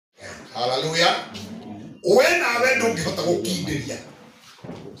Hallelujah. When I went to get a key,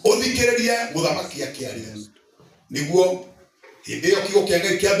 Odikeria muthamaki akiaria niguo hindi yo kigo kia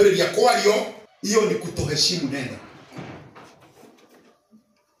Ngai kiambiriria kwario hiyo ni kutoheshimu neno.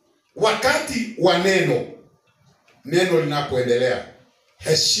 Wakati wa neno linapoendelea,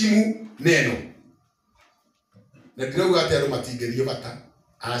 heshimu neno. Na ndirauga ati andu matingerio bata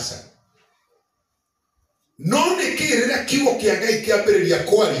asa no ni kirira kigo kia Ngai kiambiriria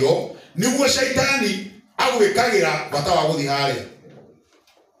kwario niguo shaitani agwikagira bata wa guthi haria.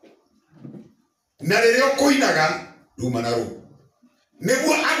 Na riria kuinaga ruma na ru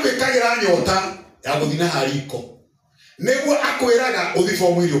niguo agwikagira nyota ya guthina hariko niguo akwiraga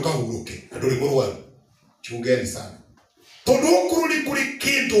uthifo mwili ukahuruke andu ri murwaru chungeni sana tondu kururi kuri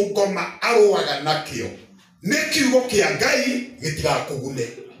kindu ngoma aruaga nakio ni kiugo kia Ngai gitigakugune.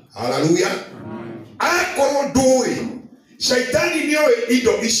 Hallelujah. Akorwo ndui shaitani nioe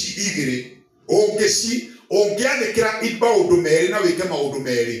indo ici igiri ungiandikira maundu meri na wike maundu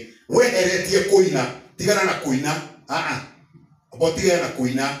meri weheretie kuina tigana na kuina abotigana na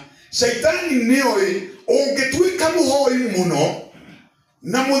kuina. Shaitani nioe ungituika muhoi muno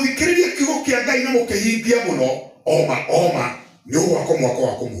na muthikiriria kiugo kia Ngai na mukihingia muno oma ni ugwako mwako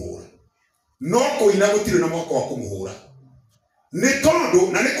wa kumuhura no kuina gutire na mwako wa kumuhura ni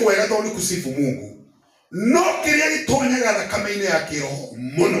tondu na ni kwega tondu ni kusifu Mungu no kiria gitonyaga thakame-ini ya kiroho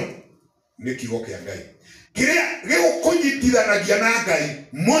muno ni kiugo kia Ngai. Kiria gigukunyitithanagia na Ngai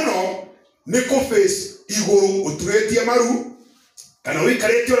muno ni kuface iguru uturetie maru kana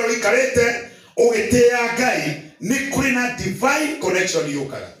wikarete ora wikarete ugitia Ngai ni kuri na divine connection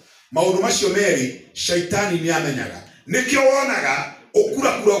yukaga. Maundu macio meri shaitani ni amenyaga nikio wonaga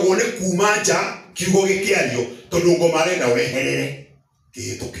ukurakuragwo ni kumanja kiugo gikiario tondu ngoma arenda weherere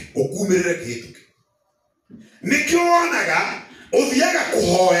kihituke ukumirire kihituke. Nikio wonaga uthiaga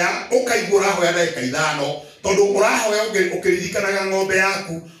kuhoya ukaigura hoya ndagika 5 tondu urahoya ukiririkanaga ng'ombe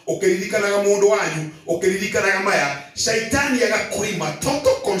yaku ukiririkanaga mundu wanyu ukiririkanaga maya. Shaitani agakurima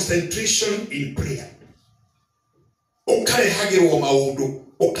total concentration in prayer ukarehagirwo maundu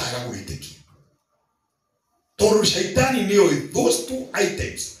ukaga gwitikia tondu shaitani nio those two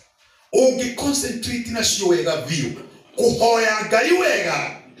items ungi concentrate na cio wega view kuhoya Ngai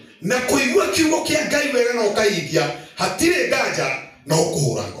wega na kuigua kiugo kia Ngai wega na ukaigia hatire ngaja na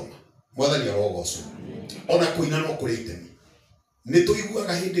ukuhura ngoma. Mwathani arogocwo ona kuina no kuri itemi ni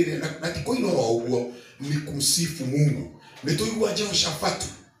tuiguaga hindi ri na ti kuina ro uguo ni kumsifu Mungu. Ni tuigua Jehoshafatu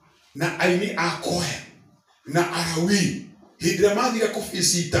na aini akohe na arawi hindi ya mathira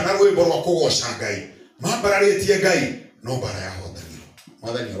kufisita na rwimbo rwa kugoca Ngai mambararetie Ngai no bara ya hothani.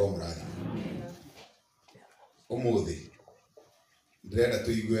 Mwathani aromurathi umuthi ndirenda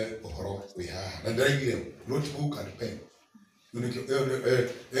tuigue uhoro wi haha na ndiraigire notebook and pen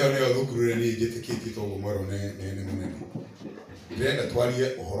eo neo thukuru ni njitikitie toguo mwero ne munene. Ndirenda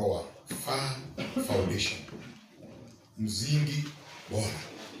twarie uhoro wa foundation mzingi bora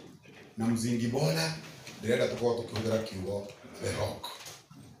na mzingi bora. Ndirenda tukorwo tukihũthĩra kiugo the rock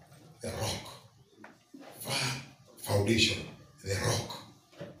foundation the rock.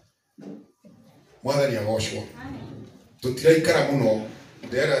 Mwathani agocwo tutiraikara muno.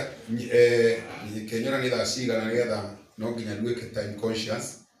 Ndirenda kenyora ni thaa cigana nigetha no nginya nduike time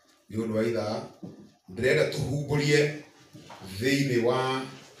conscious ni undu wa ithaa. Ndirenda tuhumburie thiini wa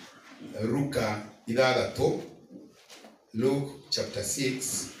Luka 6 Luke chapter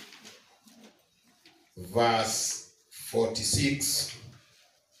 6 verse 46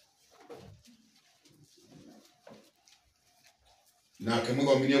 nake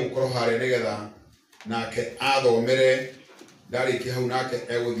muthomirie gukorwo haria nigetha nake athomere ndarikia hau nake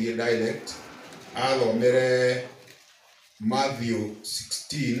eguthie dialect athomere Matthew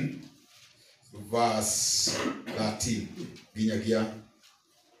 16 verse 13 ginyagia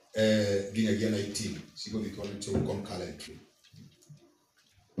 19 siguthitwo ni tu concurrently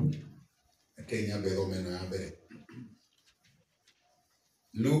Kenya bedo meno ya mbere.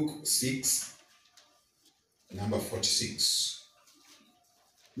 Luke 6 number 46.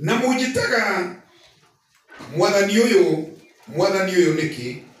 Na mujitaga mwathani uyu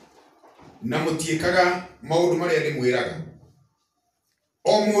niki na mutiekaga maundu maria ndimwiraga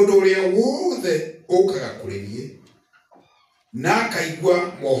o mundu uria wothe ukaga kuri nie na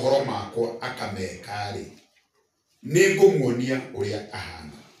akaigua mohoro makwa akamekari ni ngumuonia uria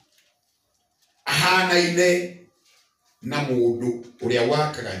ahanaine na mundu uria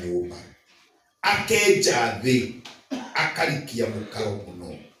wakaga nyumba akenja thi akarikia mukaro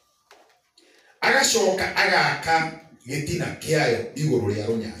muno agacoka agaka gitina kiayo iguru ria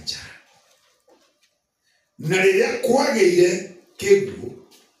runyanja na riria kwageire kiguo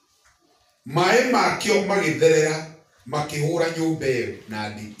maĩ makĩo magĩtherera makĩhũra nyũmba ĩyo na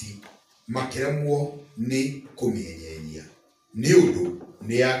nditi makĩremwo nĩ kũmĩenyenyia nĩ ũndũ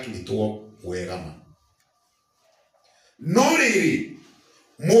nĩ yakĩtwo wega ma. No rĩrĩ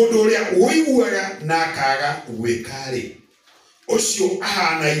mũndũ ũrĩa ũiguaga na akaga gwĩka-rĩ, ũcio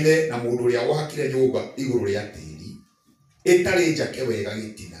ahanaine na mũndũ ũrĩa wakire nyũmba igũrũ rĩa tĩri ĩtarĩ njake wega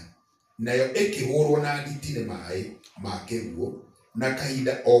gĩtina, nayo ĩkĩhũrwo na nditi nĩ maĩ ma kĩguũ, na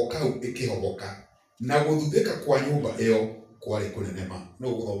kahinda o kau ĩkĩhoboka, na gũthuthĩka kwa nyũmba ĩyo kwarĩ kũnene ma. No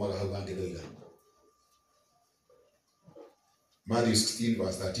gũthomaga hau hangĩ ndoiga Matthew 16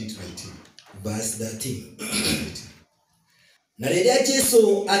 verse 13 to 19. Verse 13. Na rĩrĩa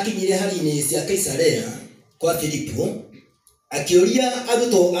Jesũ akinyire hari-inĩ cia Kaisarea kwa Filipo, akĩũria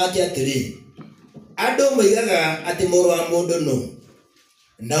arutwo ake atĩrĩ, andũ moigaga atĩ mũrũ wa mũndũ nũ?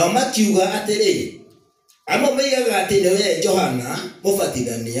 Nao makiuga atĩrĩ, amwe moigaga atĩ nĩwe Johana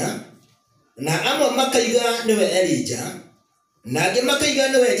Mũbatithania, na amwe makaiga nĩwe Elija, na angĩ makaiga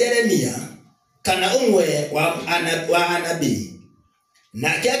nĩwe Jeremia, kana ũmwe wa anabii.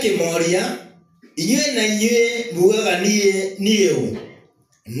 Nake akĩmoria, inyuĩ na inyuĩ mugaga niĩ ũ?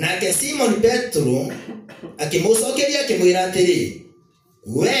 Nake Simon Petro akĩmũcokeria akĩmwĩra atĩrĩ,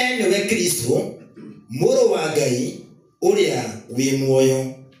 wee nĩwe Kristo, mũrũ wa Ngai ũrĩa wĩ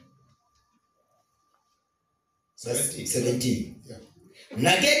muoyo. 17.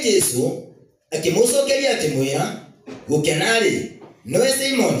 Nake Jesũ akĩmũcokeria akĩmwĩra, gũkena-rĩ, nĩwe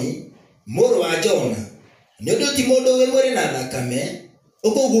Simoni mũrũ wa Jona, nĩ ũndũ ti mũndũ wĩ mwĩrĩ na thakame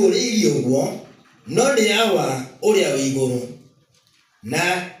ũkũguũrĩirie ũguo, no nĩ Awa ũrĩa wĩ igũrũ.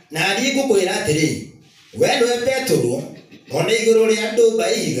 Na niĩ ngũkwĩra atĩrĩ, wee nĩwe Petro, ona igũrũ rĩa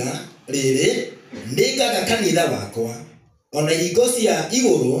ndũmba ihiga rĩrĩ nĩngaka kanitha wakwa, ona ihingo cia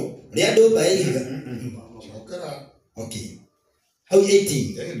igũrũ rĩa ndũmba ihiga. Okay. Hau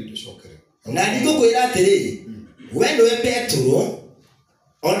 18. Na niĩ ngũkwĩra atĩrĩ, wee nĩwe Petro,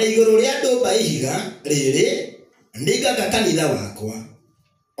 ona igũrũ rĩa ndũmba ihiga rĩrĩ nĩngaka kanitha wakwa,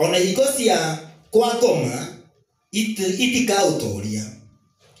 ona ihingo cia kwa ngoma itikaũtooria.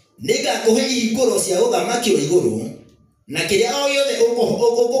 Nĩngakũhe ihingũro cia ũthamaki wa igũrũ, na kĩrĩa o gĩothe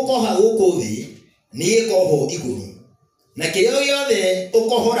ũgũkoha gũkũ thĩ nĩgĩkohwo igũrũ, na kĩrĩa o gĩothe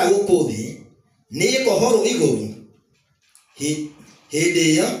ũkohora gũkũ thĩ nĩgĩkohorwo igũrũ. Hĩndĩ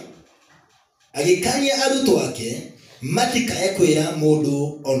ĩyo agĩkania arutwo ake matikae kwĩra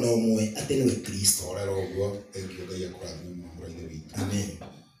mũndũ ona ũmwe atĩ nĩwe Kristo. Orera ũguo, thengiũ Ngai akũrathime mũno-inĩ witũ. Amen.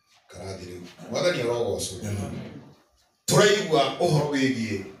 Karathire. Mwathani arogocwo. Tũraigua ũhoro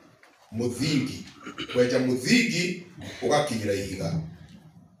wĩgiĩ mũthingi, kwenja mũthingi ũgakinyĩra ihiga.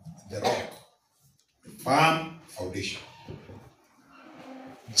 The rock, firm foundation.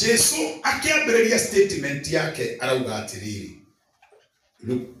 Jesũ akĩambĩrĩria statement yake arauga atĩrĩrĩ,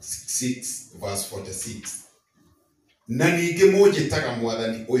 Luke 6 verse 46. Na ningĩ mũnjĩtaga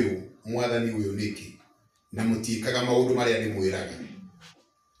mwathani ũyũ nĩkĩ, na mũtiĩkaga maũndũ marĩa ndĩmwĩraga.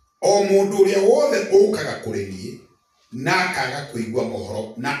 O mũndũ ũrĩa wothe ũkaga kũrĩ niĩ na akaga kũigua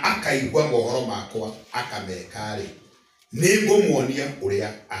mohoro na akaigua mohoro makwa akameka-rĩ, nĩngũmuonia ũrĩa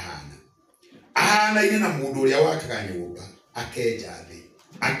ahana. Ahanaine na mũndũ ũrĩa wakaga nyũmba akenja thĩ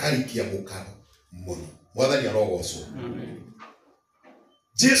akarikia mũkaro mũno. Mwathani arogocwo.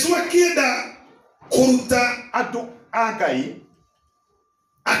 Jesũ akĩenda kũruta andũ a Ngai,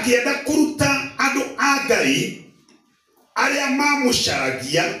 akĩenda kũruta andũ a Ngai arĩa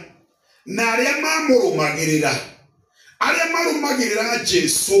mamũcaragia na arĩa mamũrũmagĩrĩra, arĩa marũmagĩrĩra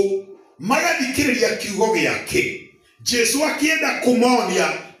Jesũ magathikĩrĩria kiugo gĩake. Jesũ akĩenda kũmonia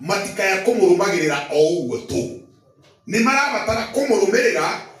matikaya kũmũrũmagĩrĩra o ũguo tu, nĩ marabatara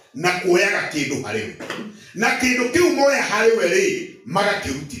kũmũrũmĩrĩra na kuoyaga kĩndũ harĩ we, na kĩndũ kĩu moya harĩ we-rĩ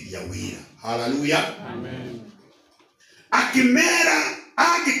magakĩrutithia wĩra. Hallelujah. Amen. Akĩmera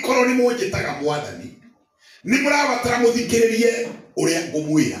angĩkorwo nĩ mũnjĩtaga mwathani, nĩ mũrabatara mũthikĩrĩrie ũrĩa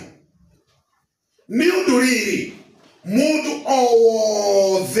ngũmwĩra. Nĩ ũndũ rĩrĩ, mũndũ o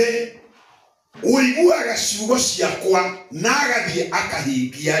wothe ũiguaga ciugo ciakwa na agathiĩ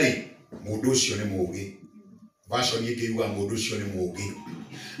akahingia-rĩ, mũndũ ũcio nĩ mũũgĩ. Version ĩngĩ yuga mũndũ ũcio nĩ mũũgĩ.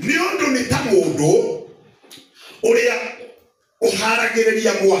 Nĩ ũndũ nĩ ta mũndũ ũrĩa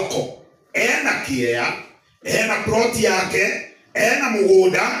ũharagĩrĩria mwako, ena kĩea, ena plot yake, ena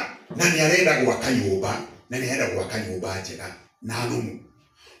mũgũnda, na nĩ arenda gwaka nyũmba, na nĩ arenda gwaka nyũmba njega na nũmu.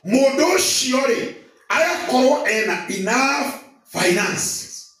 Mũndũ ũcio-rĩ agakorwo ena enough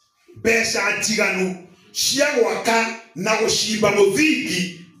finances, mbeca njiganu cia gwaka na gũcimba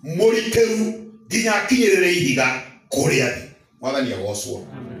mũthingi mũrikĩru nginya akinyĩrĩre ihiga kũrĩa thĩ. Mwathani agocwo.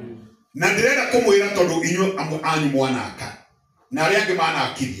 Na ndĩrenda kũmwĩra tondũ inyuĩ amwe anyu mwanaka na arĩa angĩ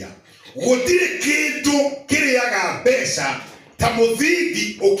manakithia, gutire kindu kiriaga mbeca ta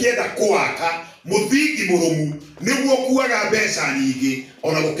muthingi ukienda kwaka muthingi murumu niguo kuaga mbeca nyingi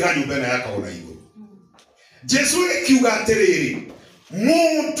ona gukira nyumba ĩno yakagwo na iguru. Jesu akiuga atiriri,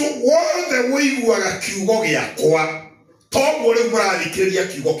 muntu wothe wiguaga kiugo giakwa toguo riu murathikiriria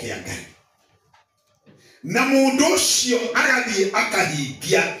kiugo kia Ngai, na mundu ucio agathie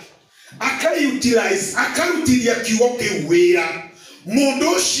akahingia akarutithia kiugo kiu wira, mundu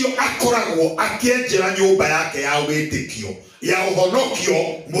ucio akoragwo akienjera nyumba yake ya witikio ya uhonokio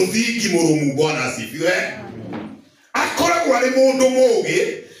muthingi murumu. Bwana asifiwe. Akoragwo ari mundu mugi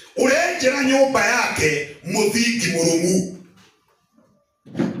urenjera nyumba yake muthingi murumu.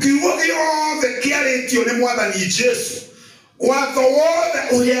 Kiugo giothe kiaritio ni Mwathani Jesu, watho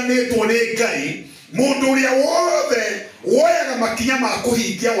wothe uheanitwo ni Ngai, mundu uria wothe woyaga makinya ma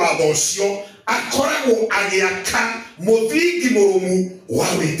kuhingia watho ucio akoragwo agiaka muthingi murumu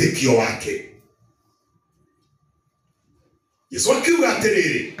wa witikio wake. Yesu akiuga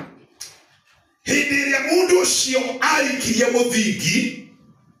atiriri, hindi iria mundu ucio arikirie muthingi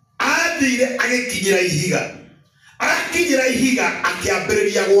athire agikinyira ihiga, akinyira ihiga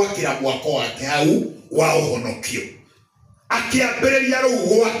akiambiriria gwakira mwako wake hau wa uhonokio, akiambiriria riu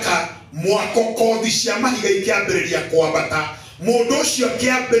gwaka mwako kothi cia mahiga ikiambiriria kwambata, mundu ucio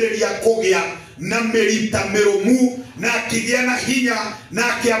akiambiriria kugia na mirita mirumu na akigia na hinya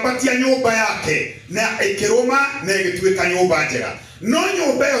na akiambatia nyumba yake na ikiruma na igituika nyumba njega. No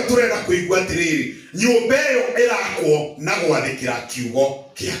nyumba iyo turenda kuigua atiriri, nyumba iyo irakwo na gwathikira kiugo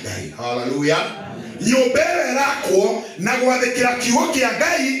kia Ngai. Haleluya. Nyumba iyo irakwo na gwathikira kiugo kia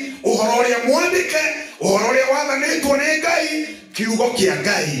Ngai, uhoro uria mwandike, uhoro uria wathanitwo ni Ngai, kiugo kia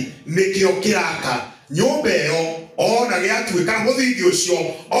Ngai nikio kiraka nyumba iyo ona giatuika muthingi ucio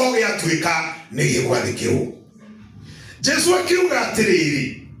o giatuika ni gigwathikirwo. Jesu akiuga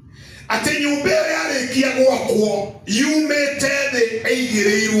atiriri, ati nyumba iyo yarikia gwakwo yumite thi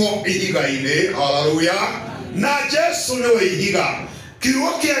eigirirwo ihiga-ini. Haleluya. Na Jesu niwe ihiga,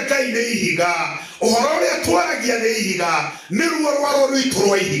 kiugo kia Ngai ni ihiga, uhoro uria twaragia ni ihiga, niruo rwaro rwitu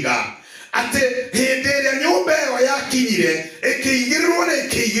rwa ihiga. Ati hindi iria nyumba iyo yakinyire ikiigirirwo na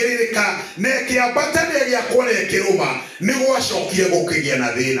ikiigiririka na ikiambata na igiakwo na ikiruma, ni gwacokire gukigia na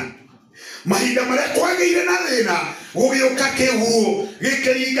thina. Mahinda maria kwageire na thina gugiuka kiguo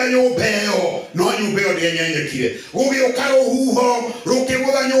gikiringa nyumba iyo, no nyumba iyo ndienyenyekire. Gugiuka ruhuho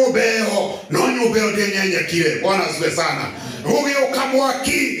rukigutha nyumba iyo, no nyumba iyo ndienyenyekire. Bwana asifiwe sana. Gugiuka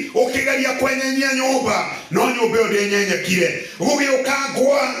mwaki ukigeria kwenyenya nyumba, no nyumba iyo ndienyenyekire. Gugiuka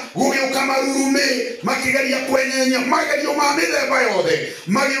ngwa, gugiuka marurume makigeria kwenyenya, magerio ma mithemba yothe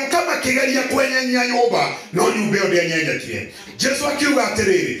magiuka makigeria kwenyenya nyumba, no nyumba iyo ndienyenyekire. Jesu akiuga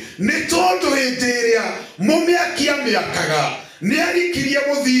atiriri, ni tondu hindi iria mumiaki amiakaga ni arikirie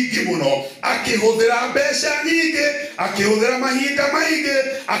muthingi muno, akihuthira mbeca nyingi, akihuthira mahinda maingi,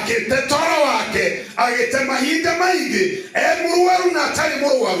 akite toro wake, agite mahinda maingi, muruaru na atari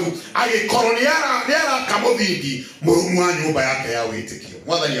muruaru, agikorwo ni araka muthingi murumu wa nyumba yake ya witikio.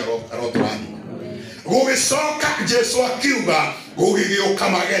 Mwathani arotwani gugicoka. Jesu akiuga gugigiuka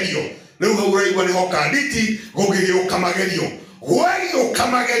magerio. Riu hau uraigua ni hokanditi gugigiuka magerio. Gwagiuka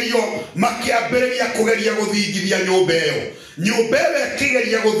magerio makiambiriria kugeria guthingithia nyumba iyo. Nyumba iyo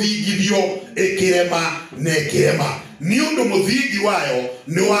ikigeria guthingithio ikirema na ikirema, ni undu muthingi wayo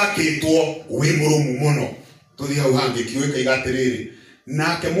ni wakitwo wi murumu muno. Tuthi hau hangi kiuika igatiriri,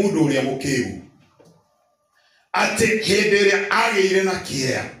 nake mundu uria mukigu ati hindi iria agiire na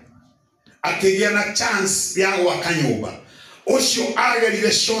kieya akigia na chance ya gwaka nyumba, ucio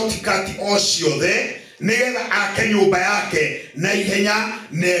agerire shortcut o ciothe nigetha ake nyumba yake na ihenya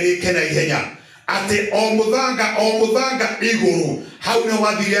na erike na ihenya. Ati o muthanga iguru hau ne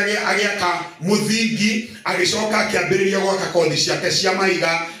wathire agiaka muthingi, agicoka akiambiriria gwaka kothi ciake cia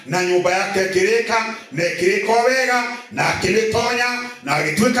mahiga na nyumba yake kirika na kiriko wega na akiritonya na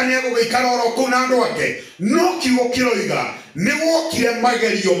agituika ni guikara oro ku na andu ake. No kiugo kiroiga ni gwokire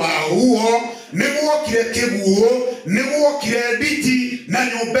magerio ma huo, ni gwokire kiguo, ni gwokire nditi na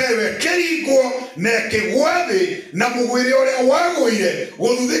nyumba iyo kiringo na kigwathi na mugwire uria wagwire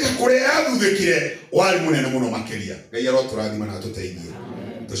guthuthika kuria athuthikire wari munene muno makiria. Ngai aroturathima na tuteithie.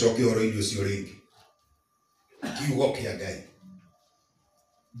 Tucoke horo ingi ucio ringi. Kiugo kia Ngai,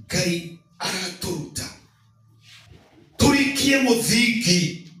 Ngai araturuta turikie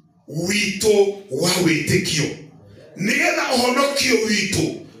muthingi witu wa witikio, nigetha uhonokio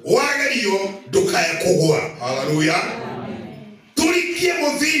witu wagerio ndukae kugwa. Haleluya. Turikie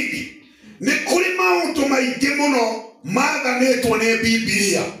muthingi. Ni kuri maundu maingi muno mathanitwo ni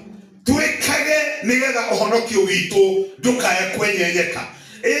Biblia twikage nigetha uhonokio witu ndukae kwenyenyeka.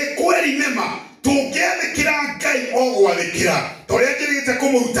 kweli nema tungethikira Ngai ogwathikira toria njirite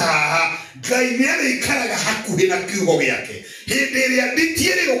kumuruta haha Ngai niarikaraga hakuhi na kiugo giake hindi iria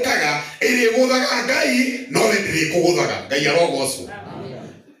nditiere gukaga iri guthaga Ngai no ndiri kuguthaga Ngai arogocwo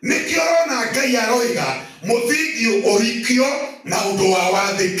nikio rona Ngai aroiga muthingi urikio na undu wa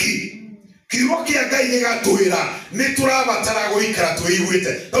wathiki kiugo kia Ngai gigatwira ni turabatara guikara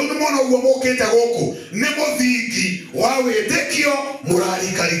twiguite tondu mono uguo mukite guku ni muthingi wa witikio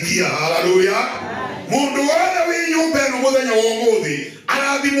murarikarikia haleluya mundu wothe wi nyumba ino muthenya wa umuthi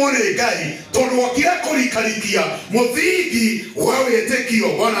arathimwo ni Ngai tondu okira kurikarikia muthingi wa witikio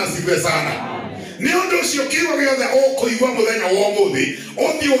Bwana asifiwe sana ni undu ucio kiugo giothe ukuigwa muthenya wa umuthi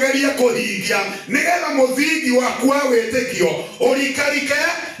uthi ugeria kuhingia nigetha muthingi waku wa witikio urikarike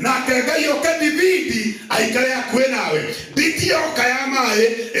na Ngai okadibidi aikare akwe nawe nditio kaya mai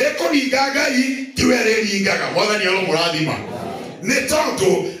ekuringa Ngai tiwere ringaga mwathani aro murathima ni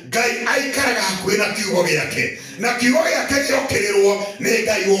tondu Ngai aikaraga akwe na kiugo giake na kiugo giake giokirirwo ni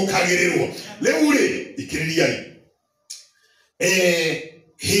Ngai ukagirirwo riu ri ikiririai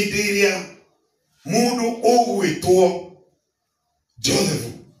hindi iria mundu ugwitwo Joseph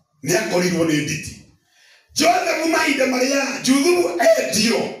ni akorirwo ni nditi Joseph mahinda maria Juthubu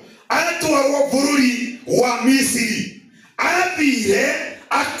endio aratwarwo bururi wa Misiri athire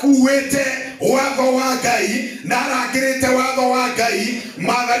akuwete watho wa Ngai na arangirite watho wa Ngai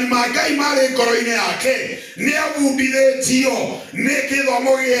mathani ma Ngai mari ngoro-ini yake ni abundithitio ni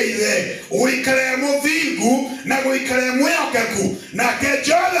githomo gia ithe guikara muthingu na guikara mwihokeku nake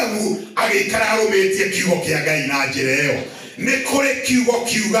Joseph agikara arumitie kiugo kia Ngai na njira iyo ni kuri kiugo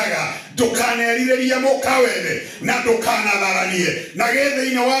kiugaga ndukaneririria mukawene na ndukanatharanie na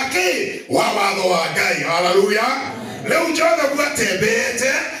githiini wake wa watho wa Ngai haleluya leo Joseph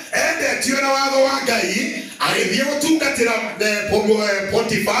atembete endetio na watho wa Ngai agithie gutungatira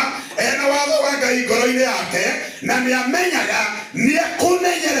Potifa ena watho wa Ngai ngoro-ini yake na ni amenyaga ni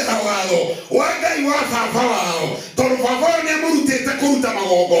akumenyerera watho wa Ngai wa baba wao tondu baba ni amurutite kuruta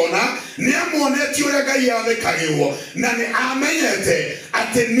magongona ni amuonetie uria Ngai athikagirwo na ni amenyete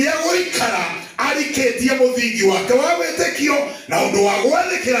ati ni aguikara arikitie muthingi wake wa witikio na undu wa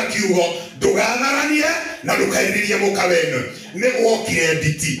gwathikira kiugo ndugatharanie na ndukairirie mukawene ni gwokire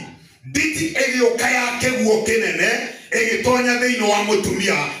nditi egioka yake guo kinene egitonya thiini wa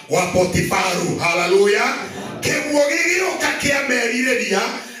mutumia wa Potifaru haleluya kiguo gigioka kia meririria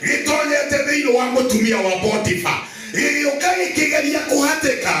gitonyete thiini wa mutumia wa Potifa gigioka gikigeria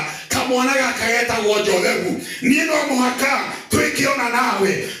kuhatika kamwana gakagetagwo Joseph ni no muhaka twikiona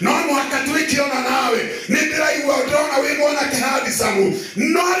nawe no muhaka twikiona nawe ni ndiraigua ndona wi mwana kihadisamu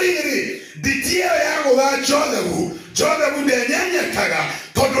no riri nditi iyo ya gutha Joseph ndenyenyekaga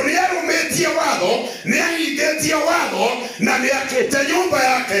tondu ni arumitie watho ni ahingitie watho na ni akite nyumba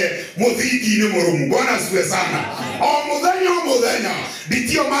yake muthingi-ini murumu Bwana asifiwe sana o muthenya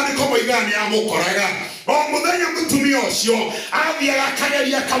nditio maandiko moigani amukoraga o muthenya mutumia ucio athiaga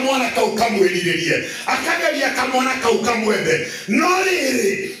akageria kamwana kau kamwiriririe akageria kamwana kau kamwende no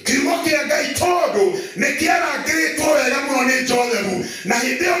riri kiugo kia Ngai tondu ni kiarangiritwo wega muno ni Joseph na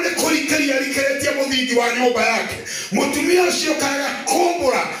hindi iyo ni kurikĩria rikĩrĩtie muthingi wa nyumba yake mutumia ucio kaga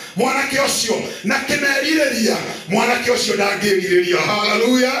kumbura mwanake ucio na kimeririria mwanake ucio ndangĩrirĩria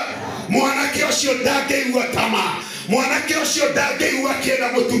haleluya mwanake ucio ndangĩigua tamaa mwanake ucio ndangĩigua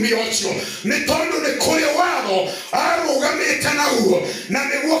kĩenda mutumia ucio ni tondu ni kuri watho arugamite naguo na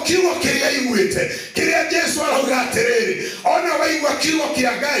niguo kiugo kiria iguite kiria Jesu arauga atiriri ona waigua kiugo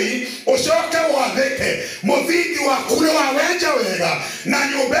kia Ngai ucoke wathike muthingi waku ni wa wenja wega na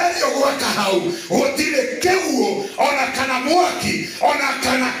nyumba iyo gwaka hau gutire kiguo ona kana mwaki ona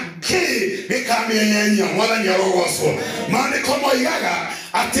kana gikamienya mwathani arogocwo maandiko moigaga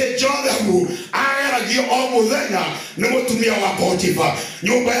ati Joseph ageragio o muthenya ni mutumia wa Potifa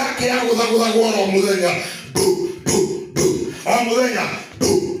nyumba yake ya guthaguthagwo o muthenya o muthenya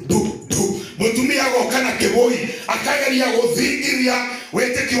mutumia gokana kiboi akageria guthingiria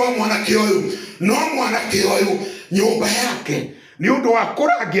witiki wa mwanake uyu no mwanake uyu nyumba yake ni undu wa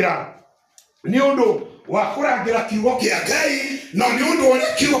kurangira kiugo kia Ngai na ni undu wa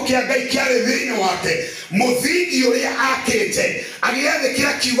kiugo kia Ngai kiari thiini wake muthingi uria akite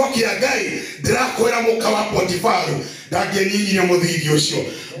agiathikira kiugo kia Ngai ndirakwira muka wa Potifaru ndangĩnyinyia muthingi ucio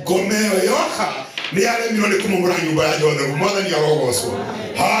ngomeo yoka ni aremirwo ni kumumura nyumba ya Joseph mwathani arogocwo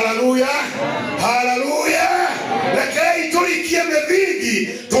haleluya haleluya rekei turikie muthingi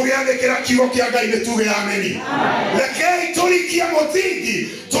tugiathikira kiugo kia Ngai nituge ameni rekei turikie muthingi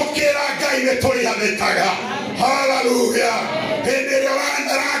tukira Ngai nituriathikaga haleluya hindi ria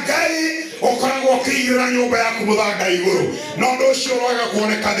wandara Ngai ukoragwo kigira nyumba yaku muthanga iguru no ndo cio rwaga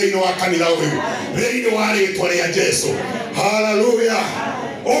kuoneka thiini wa kanitha uyu thiini wa ritwa ria Jesu. Hallelujah.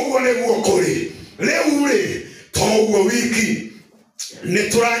 Uguo niguo kuri riu ri toguo wiki ni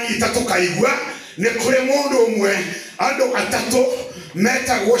turanyita tukaigua ni kuri mundu umwe andu atatu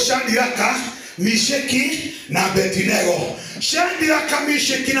metagwo Shadraka, Meshaki na Abednego. Shadraka,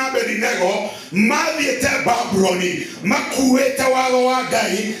 Meshaki na Abednego mathiete Babuloni makuite watho wa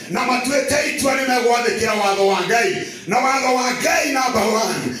Ngai na matuite itua nimegwathikira watho wa Ngai. Na watho wa Ngai number 1,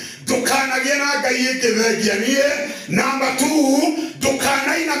 ndukanagie na Ngai ingithengianie. Number 2,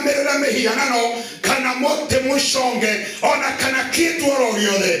 ndukanainamirira mihianano kana mote mushonge ona kana kitu oro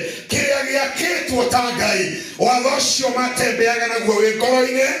giothe kiria giakitwo ta Ngai. Watho ucio matembeaga naguo wi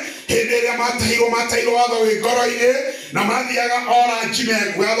ngoro-ini hindi iria matairwo watho wi ngoro-ini na mathiaga ora njime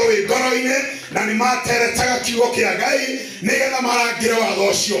watho wi ngoro-ini na ni materetaga kiugo kia Ngai nigetha marangire watho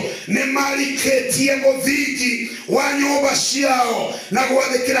ucio. Ni marikitie muthingi wa nyumba ciao na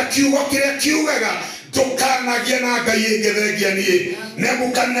gwathikira kiugo kiria kiugaga ndukanagie na Ngai ingithengianie.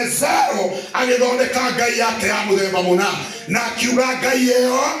 Nebukadnezaro agithondeka ngai yake ya muthemba muna na akiuga ngai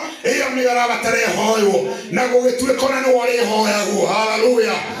iyo ni arabatare hoyo na gugituika ona ni wari hoyagwo.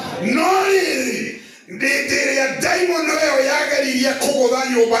 Hallelujah. No riri ndiria daimon yo yageririe kugutha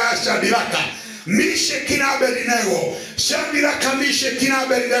nyumba ya Shadraka, Meshaki na Abednego. Shadraka, Meshaki na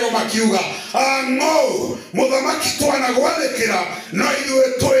Abednego makiuga ngo muthamaki twanagwathikira no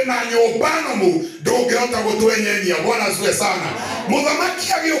ithuĩ tũrĩ na nyũmba nomu ndũngĩhota gũtwenyenya. Bwana asifiwe sana.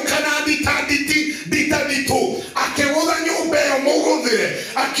 Muthamaki agĩũka na ndita nditu akĩgũtha nyũmba ĩyo mũgũthĩre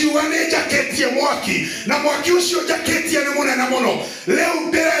akiuga nĩ njaketie mwaki na mwaki ũcio njaketie nĩ mũnene mũno. Rĩu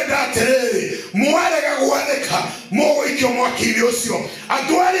ndĩrenda atĩrĩrĩ mwarega gwathĩka mũgũikio mwaki-inĩ ũcio.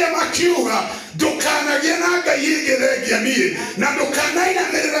 Andũ arĩa makiuga ndukanagie na Ngai ingithengianie na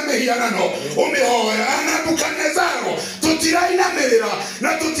ndukanainamirira mihianano umihoya. Nebukadnezaro tutirainamirira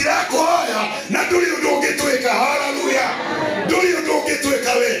na tutirakuhoya na nduri undu ungitwika. Hallelujah. Nduri undu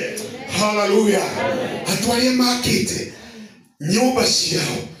ungitwika we. Hallelujah. Andu aria makite nyumba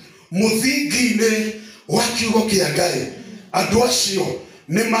ciao muthingi-ini wa kiugo kia Ngai, andu acio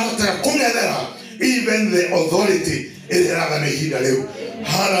ni mahotaga kung'ethera even the authority iria irathana ihinda riu.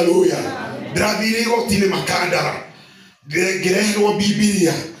 Hallelujah. Drathire igoti-ini makandara ngireherwo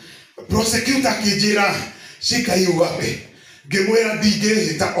Biblia. Prosecutor akĩnjĩra cika iugape ngĩmwĩra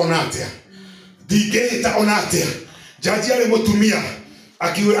ndingĩhĩta ona atĩa. Jaji arĩ mũtumia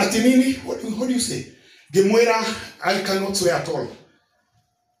akiuga ati nini, what do you say? Ngĩmwĩra I cannot swear at all.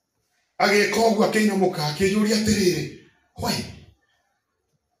 Agĩka ũguo akĩinamũka akĩnjũria atĩrĩrĩ, why?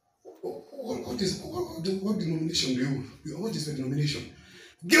 What denomination do you? What is the denomination?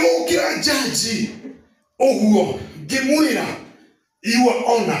 Gĩũkĩra jaji ũguo ngĩmwĩra your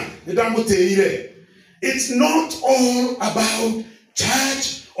honor ndamũtĩire, it's not all about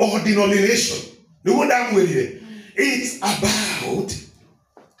church or denomination. Nĩguo ndamwĩrire it's about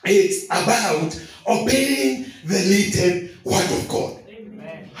obeying the written word of God.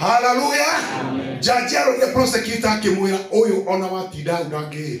 Amen. Hallelujah. Jaji arũnge prosecutor akĩmwĩra ũyũ ona watinda hau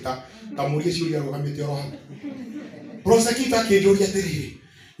ndangĩhĩta kamũrie ciũria arũgamĩte o hau. Prosecutor akĩnjũria atĩrĩrĩ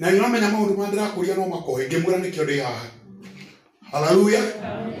na nĩwamenya maũndũ marĩa ndĩrakũria no makohe. Ngĩmwĩra nĩkĩo ndĩ haha. Hallelujah.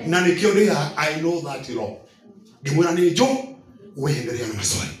 Na nĩkĩo ndĩ haha. I know that law. Ngĩmwĩra nĩ njũ wehenderea na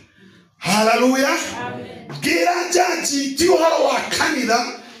maswali. Hallelujah. Ngĩra jaji ti ũhoro wa kanitha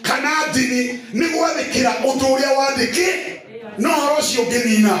kana ndini nĩ gwathĩkĩra ũndũ ũrĩa wandĩkĩtwo no ũhoro ũcio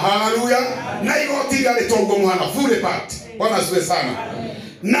ũngĩnina. Hallelujah. Na igoti rĩarĩtwo ũguo mũhana full part. Bwana asifiwe sana.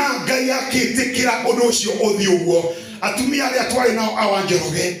 Na Ngai akĩtĩkĩra ũndũ ũcio ũthiĩ ũguo. Atumia arĩa twarĩ nao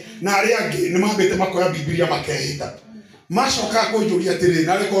awanjoroge na arĩa angĩ nĩ mambĩte makoya Biblia makehĩta. Macoka kũnjũria atĩrĩ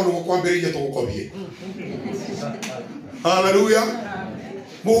na rĩko no kwambĩrĩria tũgũkobie. Hallelujah.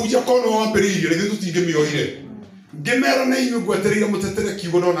 Mũhunjia kono wambĩrĩirie rĩngĩ tũtingĩmĩoire. Ngĩmera na inyuĩ ngwetereire mũtetere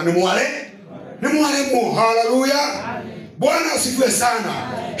kiugo no na nĩ mware mo. Hallelujah. Bwana asifiwe sana.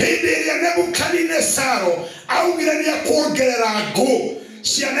 Hĩndĩ ĩrĩa Nebukadnezaro augire nĩ akuongerera ngũ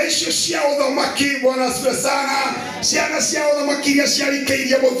ciana icio cia uthamaki. Bwana asifiwe sana. Ciana cia uthamaki iria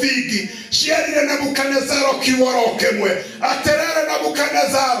ciarikĩirie mũthingi ciarire Nebukadnezaro kiugo kĩmwe atĩrĩrĩ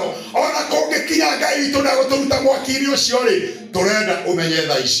Nebukadnezaro ona kũngĩkinya Ngai witũ ndagũtũruta mwaki-inĩ ũcio rĩ tũrenda ũmenye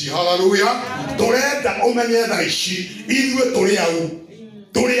thaa ici. Hallelujah. Tũrenda ũmenye thaa ici ithuĩ tũrĩ au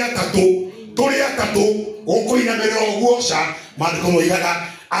tũrĩ atatũ gũkũinamĩrĩra ũguo ca maandĩko moigaga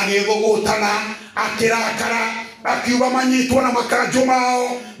agĩthũgũtana akĩrakara akiuga manyitwo na makanjũ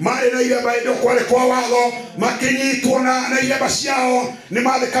mao marĩ na iremba indo kware kwa watho makinyitwo na iremba ciao nĩ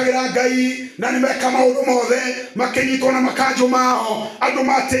mathĩkagĩra Ngai na nĩ meka maũndũ mothe makinyitwo na makanjũ mao andũ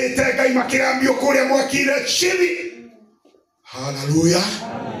matĩte Ngai makĩgambio kũrĩa mwaki-inĩ chibi. Hallelujah.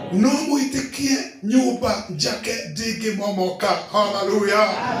 No muitikie nyumba njake ndingĩmomoka. Hallelujah.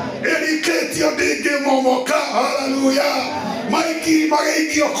 Erikĩtio ndingĩmomoka. Hallelujah. Maiki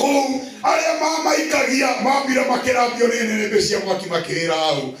magĩikio kũu arĩa mamaikagia mambire makĩrambio nĩ nĩnĩmbĩ cia mwaki makĩrĩra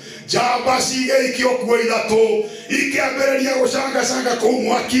hau. Njamba cigĩikio kuo ithatũ ikĩambĩrĩria gũcangacanga kũu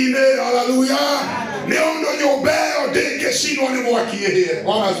mwaki-inĩ. Hallelujah. Nĩ ũndũ nyũmba ĩyo ndĩngĩcinwo nĩ mwaki ĩhĩe.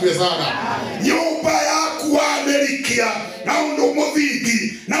 Bwana asifiwe sana. Nyũmba yaku wamĩrikia na ũndũ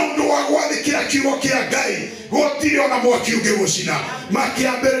mũthingi na ũndũ wa gwathĩkĩra kiugo kĩa Ngai gũtirĩ ona mwaki ũngĩgũcina.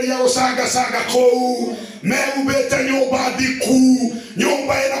 Makĩambĩrĩria gũcangacanga kũu mehumbĩte nyũmba ndiku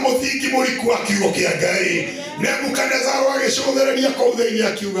nyũmba ĩna mũthingi mũriku wa kiugo kĩa Ngai. Nebukadnezaru agĩcũthĩrĩria kũu thĩinĩ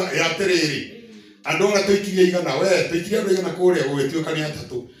akiuga atĩrĩrĩ andũ arĩa tũikirie igana tũikirie andũ igana kũrĩa gũgĩtuĩka nĩ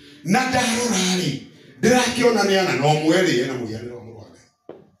atatũ na ndarora-rĩ ndĩrakĩona nĩ ana na ũmwe rĩ ena mũhianĩre wa mũrũ wa Ngai.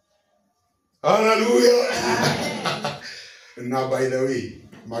 Hallelujah. Na by the way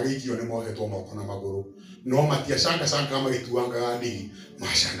magĩikio nĩ mohetwo moko na magũrũ no matiacangacangaga magĩtuangaga ndigi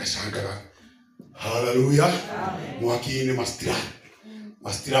macangacangaga. Hallelujah. Mwaki-inĩ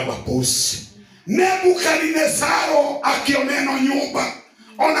mastira mapos. Nebukadnezaru akĩona ĩno nyũmba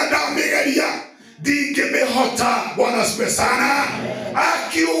ona ndamĩgeria ndingĩmĩhota. Bwana asifiwe sana.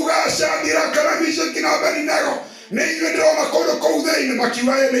 Akiuga Shadiraka na Meshaki na Abednego nĩ inyuĩ ndĩrona kũndũ kũu thĩinĩ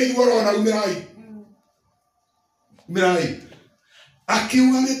makiuga nĩ ithuĩ ũrona umĩrai.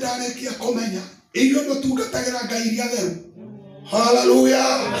 Akiuga nĩ ndarĩkia kũmenya inyuĩ mũtungatagĩra ngai iria theru.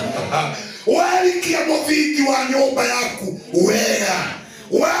 Hallelujah. Warikia mũthingi wa nyũmba yaku wega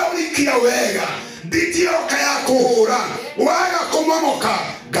warikia wega nditioka ya kũhũra waga kũmomoka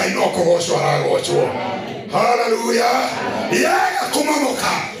Ngai no kũgocwo aragocwo. Hallelujah. Yega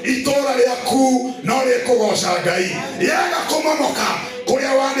kũmomoka itũra rĩaku no rĩkũgoca Ngai. Yega kũmomoka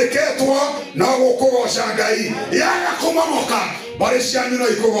kũrĩa wandĩkĩtwo no gũkũgoca Ngai. Yega kũmomoka mbarĩ cianyu no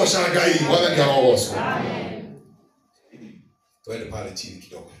ikũgoca Ngai. Mwathani arogocwo. Twende pale chini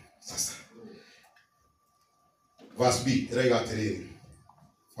kidogo sasa. Verse B ĩrauga atĩrĩrĩ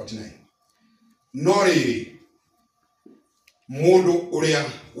 49. No rĩrĩ mũndũ ũrĩa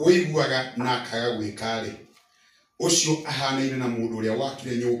wĩiguaga na akaga gwĩka-rĩ ũcio ahanaine na mũndũ ũrĩa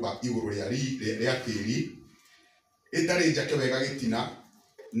wakire nyũmba igũrũ rĩa tĩri ĩtarĩ njake wega gĩtina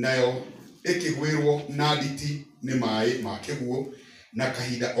nayo ĩkĩgwĩrwo na nditi nĩ maĩ ma kĩguũ na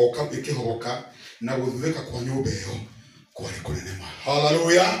kahinda o kau ĩkĩhoboka na gũthuthĩka kwa nyũmba ĩyo kwarĩ kũnene ma.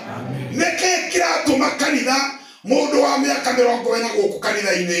 Hallelujah. Nĩkĩ kĩratũma kanitha mũndũ wa mĩaka 40 gũkũ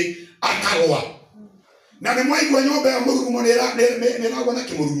kanitha-inĩ akagwa? Na nĩ mwaigua nyũmba ya mũrurumo nĩ ĩragwa na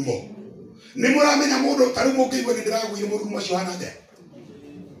kĩmũrurumo? Nĩ mũramenya mũndũ tarĩ mũngĩigua nĩ ndĩragũire mũrurumo ũcio hana atĩa?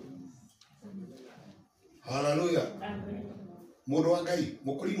 Hallelujah. Mũndũ wa Ngai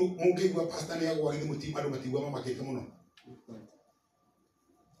mũkũrinũ mũngĩigua pastor nĩ agwa githĩ mũtima andũ matigua mamakĩte mũno?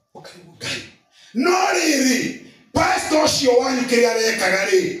 Ũkaigua Ngai. No rĩrĩ pastor ũcio wanyu kĩrĩa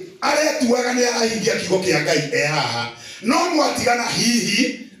arekaga-rĩ aretuaga nĩ arahingia kiugo kĩa Ngai haha no mwatigana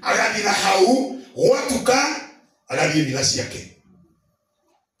hihi agathiĩ na hau gwatuka agathiĩ mitha ciake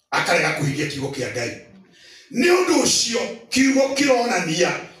akarega kũhingia kiugo kĩa Ngai. Nĩ ũndũ ũcio kiugo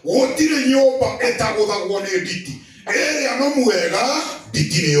kĩronania gũtirĩ nyũmba ĩtagũthagwo nĩ nditi. Ĩrĩa nũmu wega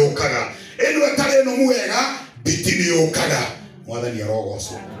nditi nĩ yũkaga, ĩno ĩtarĩ nũmu wega nditi nĩ yũkaga. Mwathani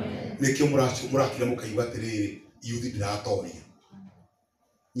arogocwo. Nĩkĩo mũrakire mũkaigua atĩrĩrĩ yuthi ndiratoria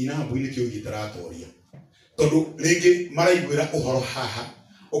nyina mbũi nĩkĩo gĩtaratoria tondũ rĩngĩ maraiguĩra ũhoro haha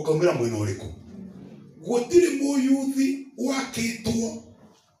ũkaumĩra mwena ũrĩkũ. Gũtirĩ mũyuthi wakĩtwo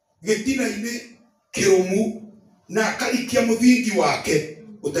gĩtina-inĩ kĩrũmu na akarikia mũthingi wake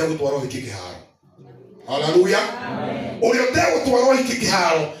ũtegũtwarwo hiki kĩharo. Hallelujah. Ũrĩa ũtegũtwarwo hiki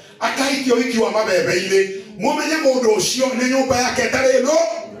kĩharo akahikio hiki wa mabebe-inĩ mũmenye mũndũ ũcio nĩ nyũmba yake ĩtarĩ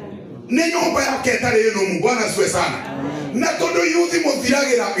nĩ nyũmba yake ĩtarĩ nũmu. Bwana asifiwe sana. Na tondũ yuthi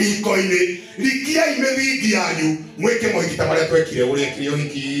mũthiragĩra ihiko-inĩ rikiai mĩthingi yanyu mwĩke mohiki ta marĩa twekire. Ũrĩekire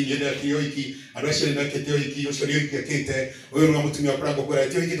ũhiki nyendekire ũhiki andũ acio nĩmekĩte ũhiki ũcio nĩ ũhiki ekĩte ũyũ nĩ mũtumia ũkoragwo kwĩra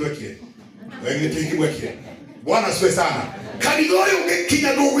ti ũhiki twekire wegire ũhiki mwekire. Bwana asifiwe sana. Kanitha ũyũ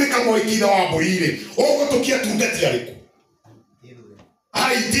ũgĩkinya ndũgwĩka mohiki ithe wa mbũri-rĩ ũgũtũkia tungati arĩkũ?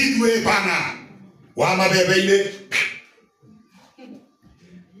 Ithuĩ bana wa mabebe-inĩ.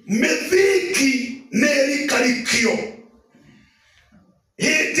 Mĩthingi nĩ ĩrikarikio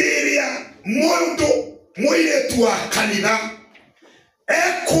hĩndĩ ĩrĩa mũndũ mũirĩtu wa kanitha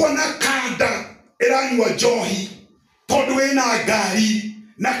ekuona kanda ĩranyua njohi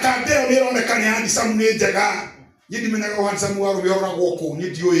na kandeo nä roneka nä handsome nä njega nyindi menyaga handsome wa rå ora goko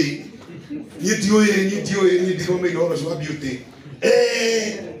nä ndiå nä ndirå horo cio beauty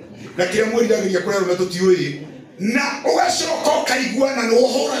na kä rä a mwĩriragĩria kå rerwo tå tiå na ũgacoka ũkaiguana nĩ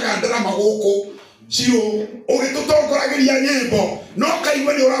ũhũraga ndarama gũkũ cio ũgĩtũtongoragĩria nyĩmbo no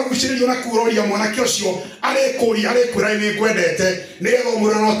kaigua nĩ ũragucĩrĩrio na kuroria mwanake ũcio arĩkwĩra nĩ ngwendete nĩgetha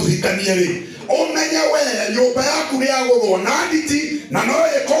ũmwĩra no tũhikanie rĩ ũmenye we nyũmba yaku nĩ ya gũthwo na nditi na no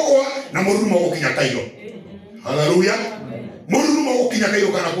ĩkũgwa na mũrurumo gũkinya Kairo. Haleluya. Mũrurumo gũkinya Kairo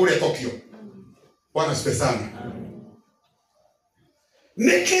kana kũrĩa Tokyo. Bwana asifiwe sana.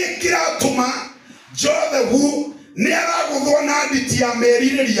 Nĩkĩ kĩratũma Jothabu nĩ aragũthwo na nditi ya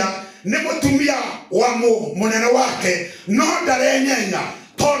merirĩria nĩ mũtumia wa mũnene wake no ndarenyenya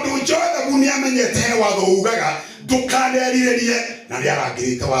tondũ Jothabu nĩ amenyete watho ugaga ndũkanerirĩrie na nĩ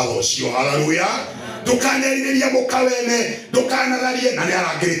arangĩrĩte watho ũcio. Haleluya. Ndũkanerirĩrie mũkawene ndũkanatharie na nĩ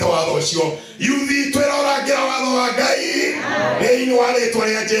arangĩrĩte watho ũcio. Yuthi twĩrorangĩra watho wa Ngai thĩinĩ wa rĩĩtwa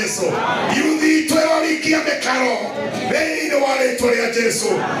rĩa Jesũ. Yuthi twĩrorikia mĩkaro thĩinĩ wa rĩĩtwa rĩa Jesũ.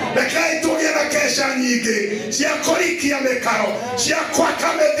 Rekei tũgĩe na kesha nyingĩ cia kũrikia mĩkaro cia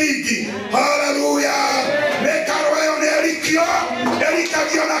kwaka mĩthingi. Haleluya. Mĩkaro ĩyo nĩ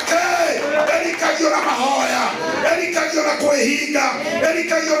erikagio na erikagio na mahoya, erikagio na kwĩhinga,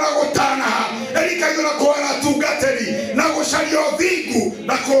 erikagio na gũtanaha, erikagio na kwara tungatĩri na gũcaria ũthingu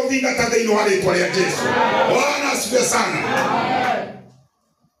na kũũthingata thĩinĩ wa rĩĩtwa rĩa Jesũ. Bwana asifiwe sana.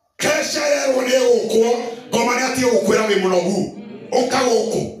 Kesha yerwo nĩ gũkwo ngoma nĩ atige gũkwĩra wĩ mũnogu ũka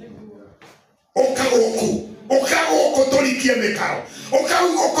gũkũ tũrikie mĩkaro ũka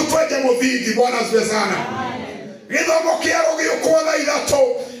gũkũ twenje mũthingi. Bwana asifiwe sana. Gĩthomo kĩerwo gĩũkwo thaa ithatũ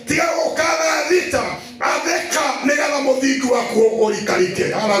tiga gũka thaa thita atheka nĩgetha mũthingi waku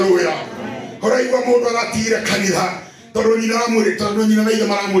ũrikarike. Haleluya. Ũraigua mũndũ agatire kanitha tondũ nyina na ithe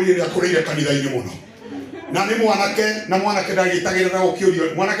maramũrĩrĩra kũrĩire kanitha-inĩ mũno na nĩ mwanake ndagĩtagĩrĩra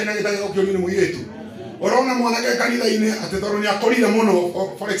gũkĩũrio. Mwanake ndagĩtagĩrĩra gũkĩũrio nĩ mũirĩtu. Ũrona mwanake kanitha-inĩ atĩ tondũ nĩ akũrire mũno.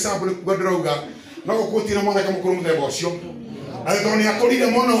 For example ndĩrauga no gũkũtira mwanake mũkũrũ mũthemba ũcio atĩ tondũ nĩ akũrire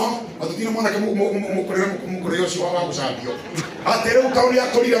mũno atũtire mwanake mũkũrĩre ũcio wa gũcambio atĩ rĩu tondũ nĩ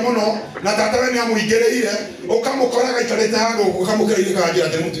akũrire mũno na tatawe nĩ amũingĩrĩire ũkamũkora gaikarĩte handũ ũkamũkĩra-inĩ ka njĩra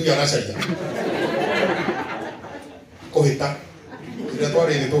atĩ mũtumia aracaria kũhĩta rĩrĩa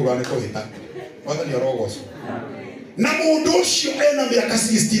twarĩthĩ tũuga nĩ kũhĩta. Wathani arogocwo. Na mũndũ ũcio ena mĩaka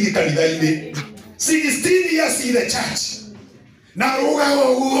 16 kanitha-inĩ 16 years in the church na arugaga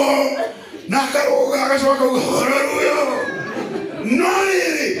ũguo na akaruga agacoka haleluya. No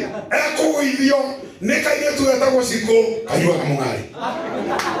rĩrĩ ekũgũithio nĩ kairĩtu getagwo Cikũ kanyuaga mũng'arĩ.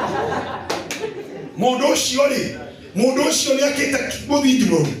 Mũndũ ũcio nĩ akĩte mũthingi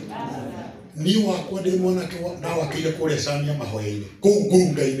mũru. Niĩ wakwa ndĩ mwanake nawakĩire kũrĩa Camia mahoya-inĩ kũu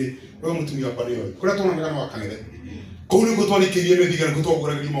ngurunga-inĩ we mũtumia wakwa nĩ oĩ kũrĩa tuonanaga no wakanithe kũu nĩkuo twarĩkĩrie mĩthiga nĩkuo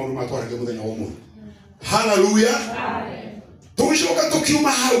twongoragĩria maũndũ marĩa twaragia mũthenya wa ũmũthĩ. Haleluya. Tũgĩcoka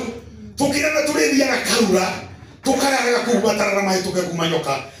tũkiuma hau tũkĩrana tũrĩthiaga Karura tũkararaga kũu Matarara mahĩtũke kuma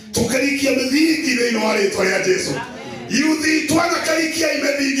Nyoka tũkarikia mĩthingi thĩinĩ wa rĩĩtwa rĩa Jesũ. Yuthi twanakarikia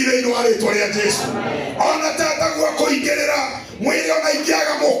mĩthingi thĩinĩ wa rĩĩtwa rĩa Jesũ. Ona tataguo kũingĩrĩra mwĩrĩ ona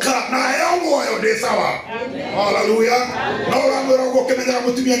ingĩaga mũka na heo muoyo ndĩ sawa. Haleluya. No ũramwĩra ũguo ũkĩmenyaga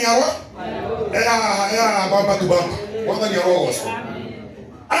mũtumia nĩ arwa bamba tu bamba. Wathani arogocwo.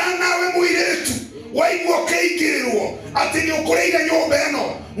 Nawe mũirĩtu waigua ũkĩingĩrĩrwo atĩ nĩ ũkũrĩire nyũmba ĩno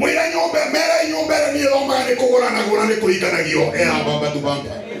mwĩra mera nyũmba ĩno niĩ thomaga nĩ kũgũranagwo na nĩ kũringanagio bamba tu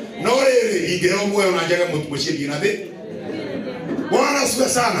bamba. No rĩrĩ ingĩheo muoyo na njage mũciĩ nginya thĩ. Bwana asifiwe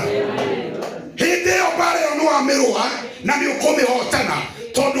sana. Hĩndĩ ĩyo mbara ĩyo nĩ wamĩrũa na nĩ ũkũmĩhotana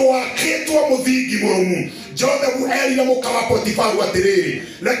tondũ wakĩtwo mũthingi mũrũmu. Jothabu erire mũka wa Potifaru atĩrĩrĩ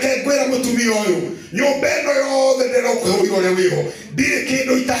reke ngwĩra mũtumia ũyũ nyũmba ĩno yothe ndĩrokũhũrĩra ũrĩa wĩho ndirĩ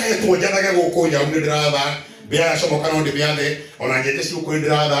kĩndũ itahetwo njathage gũkũ njaũ nĩ ndĩratha mbĩa yacomoka no ndĩmĩathe ona njete ciũkũ nĩ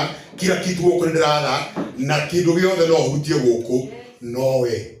ndĩratha kila kitu gũkũ nĩ ndĩratha na kĩndũ gĩothe no hutie gũkũ no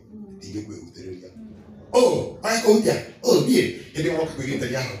we ndingĩkwĩhutĩrĩria. Akũhutia niĩ hĩndĩ ũroka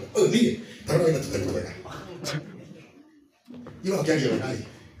kwĩgĩte yahoo niĩ tondũ ĩna tũtemu wega kĩaria wega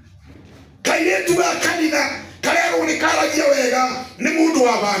kairĩtu ga kanitha karĩa nĩ karagia wega nĩ mũndũ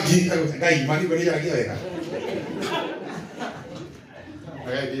wa bangi. Ngai mani nĩ aragia wega.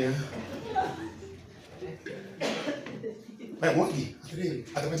 Mwangi atĩrĩrĩ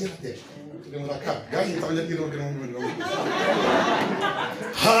atamagia atĩa nĩ mũthaka Ngai tanya kĩndũ kĩno.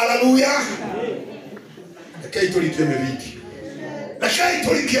 Haleluya. Rekei tũrikie mĩthingi. Rekei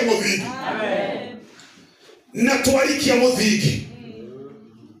tũrikie mũthingi. Na twarikia mũthingi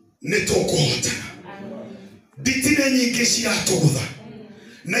nĩ tũkũhotana. Nditine nyingĩ ciratũgũtha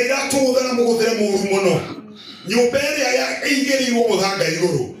na iratũthana mũgũthĩre mũru mũno. Nyũmba ĩrĩa ĩigĩrĩirwo mũthanga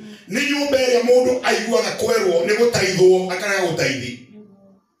igũrũ nĩ nyũmba ĩrĩa mũndũ aiguaga kwerwo nĩ gũtaithwo akarega gũtaithi.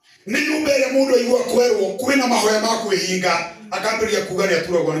 Nĩ nyũmba ĩrĩa mũndũ aiguaga kwerwo kwĩna mahoya ma kwĩhinga akambĩrĩria kuga nĩ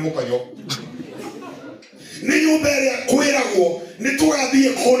aturagwo nĩ mũkanyo. Nĩ nyũmba ĩrĩa kwĩragwo nĩ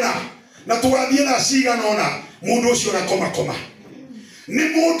tũgathiĩ kũna na tũgathiĩ na cigana ũna mũndũ ũcio arakoma. Nĩ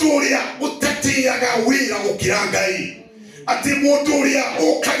mũndũ ũrĩa ũtatĩaga wĩra gũkĩra Ngai. Atĩ mũndũ ũrĩa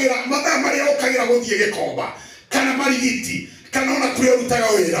ũkagĩra mathaa marĩa ũkagĩra gũthiĩ gĩkomba kana marigiti kana ona kũrĩa ũrutaga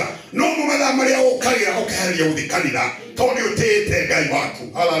wĩra no mathaa marĩa ũkagĩra ũkeheria gũthiĩ kanitha tondũ nĩ ũtĩĩte Ngai waku.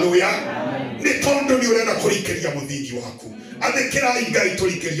 Haleluya. Nĩ tondũ nĩ ũrenda kũrikĩria mũthingi waku. Athĩkĩrai Ngai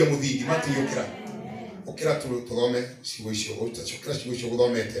tũrikĩria mũthingi. Matiyũkĩra ũkĩra tũthome ciugo icio ũkĩra ciugo icio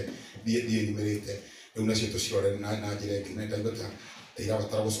gũthomete thiĩ nyumĩrĩte rĩu nacio tũcirore na njĩra ĩngĩ na ndaigũta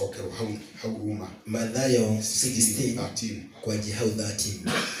irabatara gũcokerwo hau uma Mathayo 16 kwanjia hau 13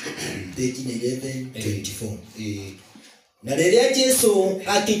 page 11:24. Na rĩrĩa Jesu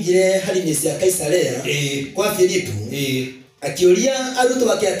akĩnjire harĩ-inĩ cia Kaisarea kwa Filipu akĩũria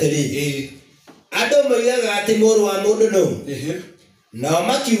arutwo ake atĩrĩ, andũ moigaga atĩ mũrũ wa mũndũ nũ? Nao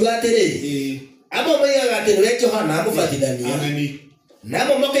makiuga atĩrĩ, amwe moigaga atĩ nĩwe Johana Mũbatithania,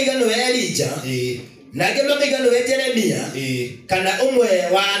 namo makoiga nĩwe Elija, na angĩ makoiga nĩwe Jeremia, kana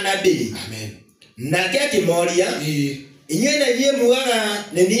ũmwe wa anabii. Nake akĩmoria, inyuĩ na inyuĩ mugaga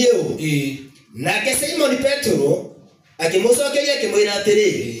nĩ niĩ ũ? Nake Simoni Petro akĩmũcokeria akĩmwĩra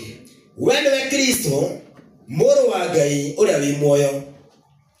atĩrĩ, we nĩwe Kristo mũrũ wa Ngai ũrĩa wĩ muoyo.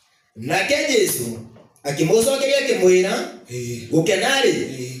 Nake Jesu akĩmũcokeria akĩmwĩra, gũkenarĩ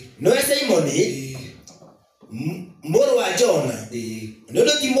nĩwe Simoni mũrũ wa Jona,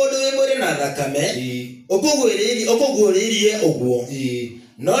 nĩũndũ ti mũndũ wĩ mwĩrĩ na thakame ũkũguũrĩirie ũguo,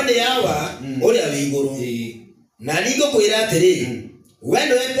 no nĩ Awa ũrĩa wĩ igũrũ. Na niĩ ngũkwĩra atĩrĩ, we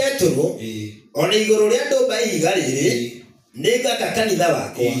nĩwe Petro, ona igũrũ rĩa ndũmba ihiga rĩrĩ nĩngaka kanitha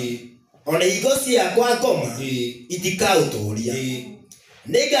wakwa, ona ihingo ciakwa ngoma itikaũtũũria.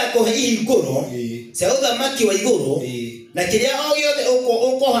 Nĩngakũhe ihingũro cia ũthamaki wa igũrũ, na kĩrĩa o gĩothe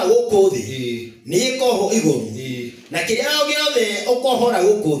ũkoha gũkũ thĩ nĩgĩkohwo igũrũ, na kĩrĩa o gĩothe ũkohora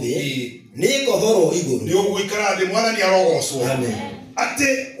gũkũ thĩ nĩgĩkohorwo igũrũ. Nĩ ũgũikara thĩ Mwathani arogocwo. Atĩ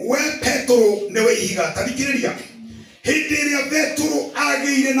we Petro nĩwe ihiga. Tathikĩrĩria, hĩndĩ ĩrĩa Petro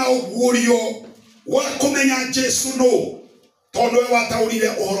agĩire na ũguũrio wa kũmenya Jesu nũ, tondũ we wataũrire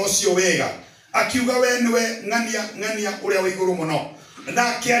ũhoro ũcio wega, akiuga we nĩwe ng'ania ũrĩa wĩ igũrũ mũno, na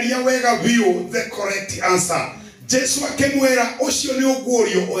akĩaria wega biũ the correct answer. Jesu akĩmwĩra ũcio nĩ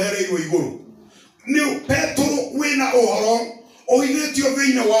ũguũrio ũhereirwo igũrũ. Nĩ Petro wĩna ũhoro ũhithĩtio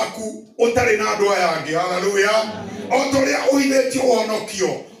thĩinĩ waku ũtarĩ na andũ aya angĩ. Haleluya. O ta ũrĩa ũhithĩtio ũhonokio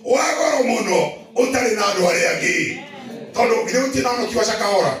wa goro mũno ũtarĩ na andũ arĩa angĩ, tondũ githĩ gũtirĩ na ũhonokio wa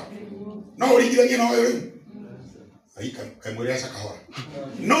Shakahora? No ũringithanie na ũyũ rĩu? Kaimwĩre Shakahora.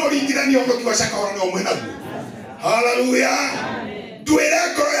 No ũringithanie ũhonokio wa Shakahora nĩo mwĩnaguo? Haleluya. Ndwĩre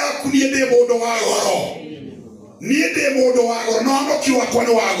ngoro yaku niĩ ndĩ mũndũ wa goro. Niĩ ndĩ mũndũ wa goro, no ũhonokio wakwa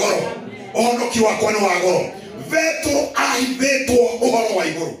nĩ wa goro. Ũhonokio wakwa nĩ wa goro. Petro ahithĩtwo ũhoro wa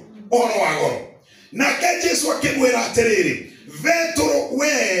igũrũ, ũhoro wa goro. Nake Jesu akĩmwĩra atĩrĩrĩ, Petro we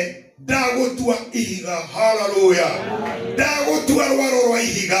ndagũtua ihiga. Haleluya. Ndagũtua rwaro rwa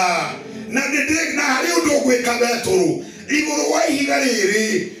ihiga. Na harĩ ũndũ ũgwĩka Petro, igũrũ wa ihiga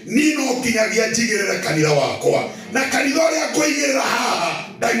rĩrĩ niĩ no nginyagia njigĩrĩre kanitha wakwa, na kanitha ũrĩa ngũigĩrĩra haha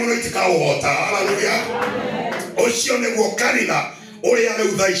ndaimono itikaũhota. Haleluya. Ũcio nĩguo kanitha ũrĩa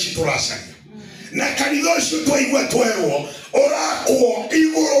rĩu thaa ici tũracaria. Na kanitha ũcio twaigua twerwo ũrakwo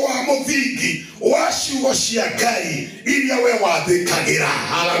igũrũ wa mũthingi wa ciugo cia Ngai iria we wathĩkagĩra.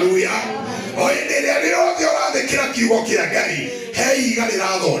 Haleluya. O hĩndĩ ĩrĩa rĩothe ũrathĩkĩra kiugo kĩa Ngai, he ihiga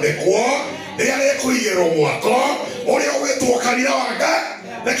rĩrathondekwo rĩrĩa rĩkũigĩrwo mwako ũrĩa ũgwĩtwo kanitha wa Ngai.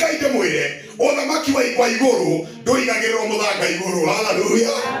 Rekei ndĩmwĩre, ũthamaki wa igũrũ ndũigagĩrĩrwo mũthanga igũrũ.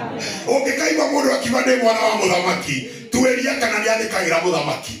 Haleluya. Ũngĩkaigua mũndũ akiuga ndĩ mwana wa mũthamaki, tuĩria kana nĩ athĩkagĩra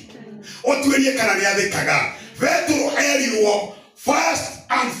mũthamaki, ũtuĩrie kana nĩ athĩkaga. Petro erirwo first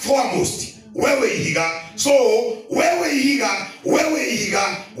and foremost, wewe ihiga. So wewe ihiga,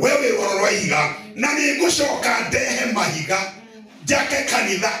 wewe rwaro rwa ihiga, na nĩ ngũcoka ndehe mahiga njake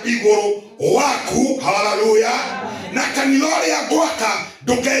kanitha igũrũ waku. Haleluya. Na kanitha ũrĩa ngwaka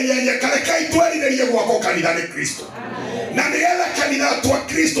ndũkenyenyeka. Rekei twerirĩrie gwakwo kanitha nĩ Kristo. Na nĩgetha kanitha twa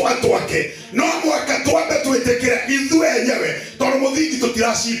Kristo atwake, no mwaka twambe twĩtĩkĩre ithuĩ enyewe, tondũ mũthingi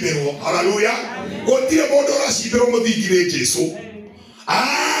tũtiracimbĩrwo. Haleluya. Gũtirĩ mũndũ ũracimbĩrwo mũthingi nĩ Jesu.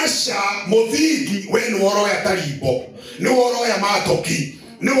 Aca, mũthingi we nĩ woroya tarimbo, nĩ woroya matoki,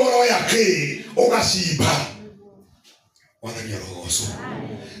 nĩ woroya kĩ ũgacimba. Mwathani arogocwo.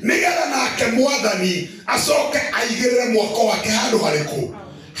 Nigetha nake Mwathani acoke aigirire mwako wake handu hariku.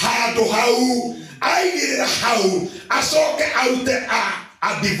 Handu hau aigirira hau acoke arute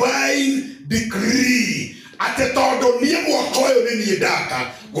a divine decree ate tondu nie mwako uyu ni nie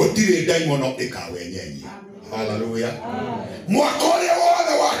ndaka gutire daimono ikawenyenyia. Hallelujah. Mwako uria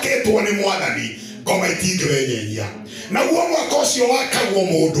wothe wakitwo ni Mwathani ngoma itingĩwenyenyia. Na guo mwako ucio wakagwo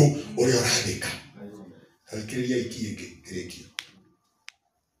mundu uria urathika. Thikiriria ikiingi kirikio.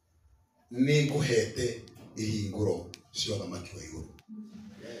 Ni nguhete ihinguro cio thamaki wa iguru.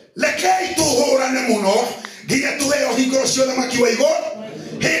 Lekei tuhurane muno nginya tuheo ihinguro cio thamaki wa iguru.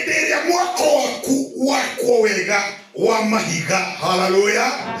 Hindi iria mwako waku wakwo wega wa mahiga.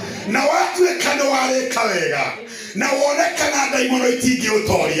 Hallelujah. Na watuikane warika wega na wonekana daimono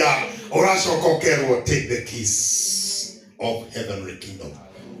itingĩũtoria, uracoka ũkerwo take the keys of heavenly kingdom.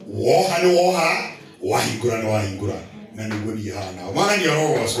 Woha ni woha, wahingura ni wahingura. Na niguo ni hana. Maana ni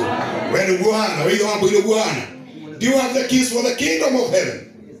arogocwo. We niguo hana, we wambo niguo hana. Do you have the keys for the kingdom of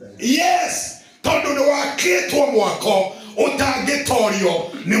heaven? Yes. Tondu ni wakitwo mwako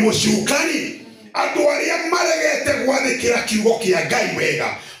utangĩtorio ni mucukani. Andu aria maregete gwathikira kiugo kia Ngai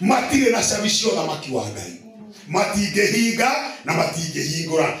wega matire na cabicio thamaki wa Ngai. Matingĩhinga na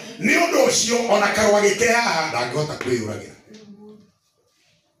matingĩhingũra. Ni undu ucio ona karwa gĩke haha ndangĩhota kwĩyũragira.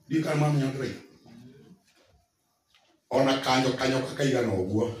 Ndiũ kana mamenya ndĩraiga. Ona kanyoka kaigana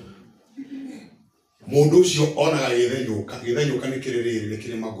ũguo. Mundu ucio onaga gĩthenyũka nĩ kĩrĩrĩrĩ nĩ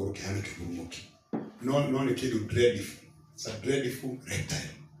kĩrĩ magũrũ kĩhana kĩgurumuki. No nĩ kĩndũ dreadful. It's a dreadful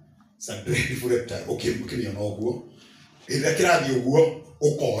reptile. It's a dreadful reptile. Ũkĩmĩona ũguo. Ĩrĩa kĩrathiĩ ũguo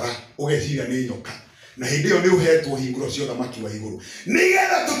ũkora ũgeciria nĩ nyoka. Na hindi yo ni uhetwo hinguro cio thamaki wa iguru.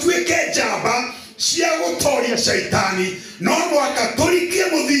 Nigetha tutuike njamba cia gutoria shaitani no mwaka turikie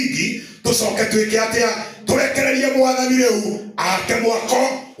muthingi tucoke tuike atia turekererie Mwathani riu ake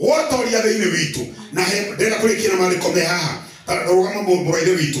mwako wotoria thiini witu. Na ndena kurikia na maliko me haha rugama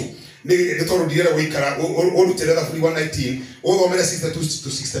mũraithe witu ni tondu ndirera guikara urutire thaburi 119 uthomere 62 to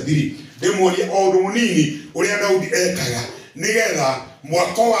 63 ndimwonie ondu munini uria Daudi ekaga nigetha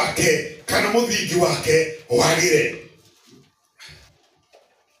mwako wake kana muthingi wake wagire.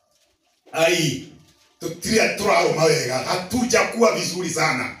 Ai tutiria turaruma wega hatuja kuwa vizuri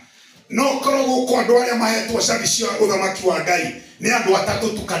sana. No korogo kwa andu aria mahetwo cabicio uthamaki wa Ngai ni andu atatu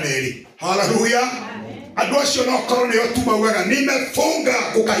tukaneri. Hallelujah. Andu acio no korwo nio tu maugaga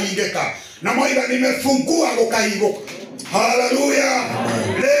nimefunga gukahingika na moiga nimefungua gukahingũka. Hallelujah.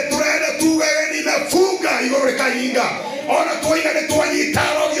 Le turenda tugaga nimefunga iguru rikahinga. Ona tuiga ni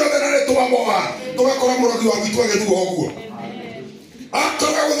twanyitaro giothe na ni twamoa tugakora murogi wa gwitu agithuo oguo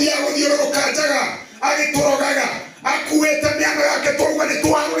akora guthiũrũrũka njaga agiturogaga akuite miano yake twauga ni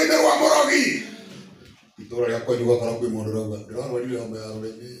twarũrĩmĩrwa murogi itura ria kwanyu gwakora kwĩ mũndũ rauga ndĩrarwarire homa ya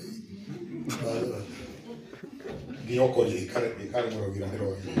rũrĩmĩ ngĩokori ikare murogi na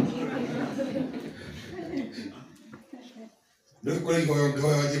ndĩrogi ndio kũrĩ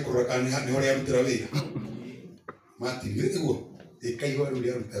ihoyo wanjie kũrora kana nĩ hore arutĩra wĩra matiri iguo ikaiho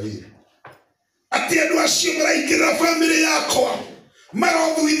rũrĩa ruta wĩra ati andu acio maraingĩra family yakwa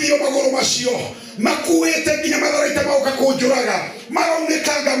marothuithio magũrũ macio makuĩte nginya matharaita maũka kũnjũraga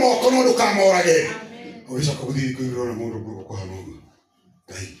maraunĩkanga moko no ndũkamorage ũgĩcoka gũthiĩ kũigĩrwo na mũndũ guoko kũhana ũguo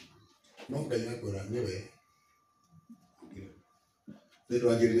Ngai no Ngai akwĩra nĩwe nĩndũ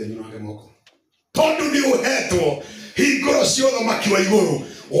angĩrire nyonage moko tondu nĩ ũhetwo hingũro cia ũthamaki wa igũrũ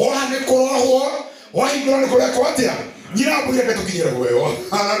woha nĩ kũrohwo wahingũra nĩ kũrekwo atia nyirambũire ke tũkinyĩre guoyo.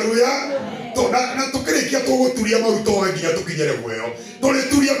 Hallelujah. Na tukirikia tuguturia maruto nginya tukinyere guoyo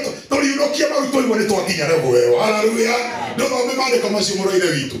turiunokia maruto igwe ni twakinyere guoyo. Hallelujah. Ndothome maandĩko macio mũraithe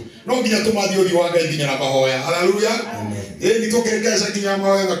witũ no nginya tumathie ũthiũ wa Ngai nginya na mahoya. Hallelujah. Ni tukirekesha nginya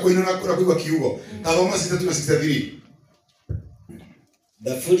mahoya na kuina na kuigua kiugo tathoma 63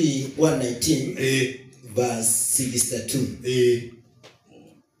 Thaburi 119 verse 62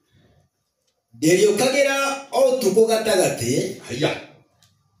 ndĩrĩũkagĩra o tukũ gatagatĩ haya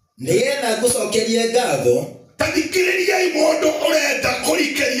nigetha ngũcokerie ngatho. Tathikĩrĩriai mũndũ ũrenda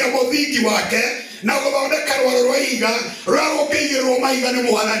kũrikĩria mũthingi wake na gũthondeka rwaro rwa ihiga rwa gũkĩigĩrwo mahiga nĩ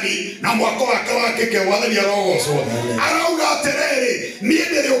Mwathani na mwako wake wakĩke. Mwathani arogocwo. Arauga atĩrĩrĩ niĩ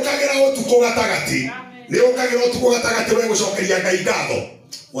ndĩrĩũkagĩra ũtukũ gatagatĩ nĩũkagĩra ũtukũ gatagatĩ we gũcokeria Ngai ngatho.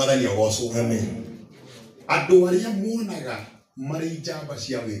 Mwathani arogocwo. Amen. Andũ arĩa muonaga marĩ njamba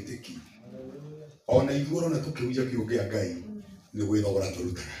cia wĩtĩki ona igũrũ na tũkĩhuja kiugo kĩa Ngai nĩ gwĩthogora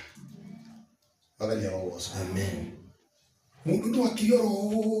tũrutaga. Mwathani arogocwo. Amen. Mundu ndo akioro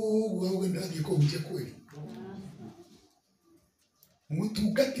guo ndathiĩ kũhunjia kweli.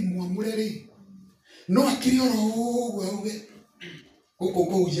 Mutungati mwamũre ri no akiri oro ugo auge guko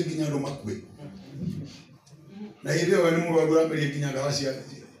ko uje kinya ndo makwe na ile wale mu bagura mbere kinya ndawa cia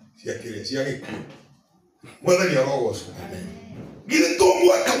kire cia gikuo mwathani arogocwo gire to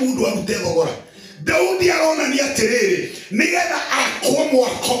mwaka mundu arute thogora Daudi arona ni atiriri nigetha akwa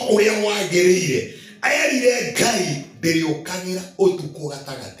mwako uria wagirire ayarire Ngai ndiriukagira utuko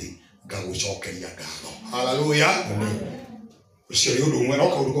gatagati ngagucokeria ngatho haleluya amen ucio ri undu umwe no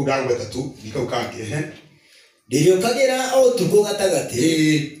kaundu kau ndagweta tu nikau kangi ndiriukagira utuko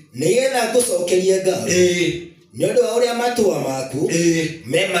gatagati nigetha ngucokeria ngatho ni undu wa uria matua maku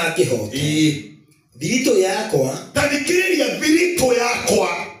me makihoto thirito yakwa tathikiriria thirito yakwa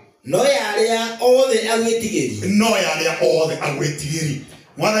no yaria othe agwetigiri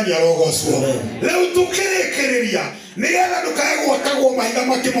mwathani arogocwo riu tukirikiriria nigetha ndukae gwakagwo mahiga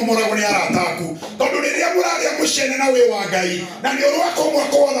makimomoragwo ni arataku tondu riria muraria mucene na wi wa Ngai na ni urwako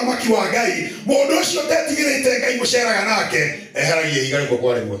mwako wa thamaki wa Ngai mundu ucio tetigirite Ngai muceraga nake eheragia iga rimwe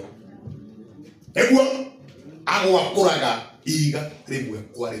kwa rimwe eguo agwakuraga iga rimwe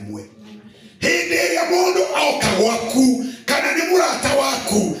kwa rimwe hindi iria mundu oka gwaku kana ni murata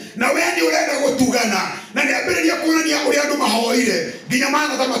waku na we ni urenda gutugana na ni ambiriria kuonania uria andu mahoire nginya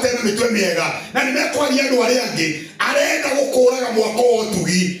mana ta matena mitwe miega na ni mekwaria andu aria angi arenda gukuraga mwako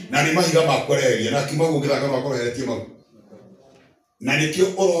otugi na ni mahiga makwereria na kimagu ngithaka makwereretie mau na nikio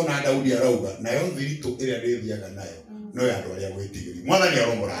urona Daudi arauga nayo thirito iria ndithiaga nayo no ya andu aria gwitigiri mwathani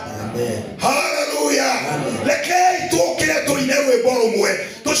aromora amen haleluya lekei tukire tuine rwimbo rumwe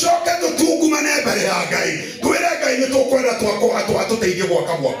tucoke tutungumane mbere ya Ngai twire Ngai ni tukwenda twako atuteithie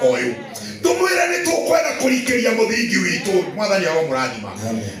gwaka mwako uyu tumwire ni tukwenda kurikiria muthingi witu mwathani aromurathima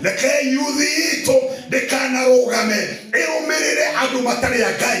lekei yuthi itu ndikanarugame irumirire andu matari ya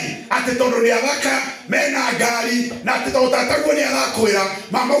Ngai ati tondu ni athaka mena ngari na ati tondu tataguo ni arakwira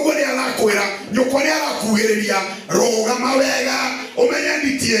mamaguo ni arakwira nyukwa ni arakuhiriria rugama wega umenye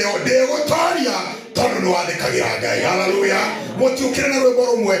nditi iyo ndigutoria tondu ni wathikagira Ngai haleluya mutiukire na rwimbo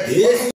rumwe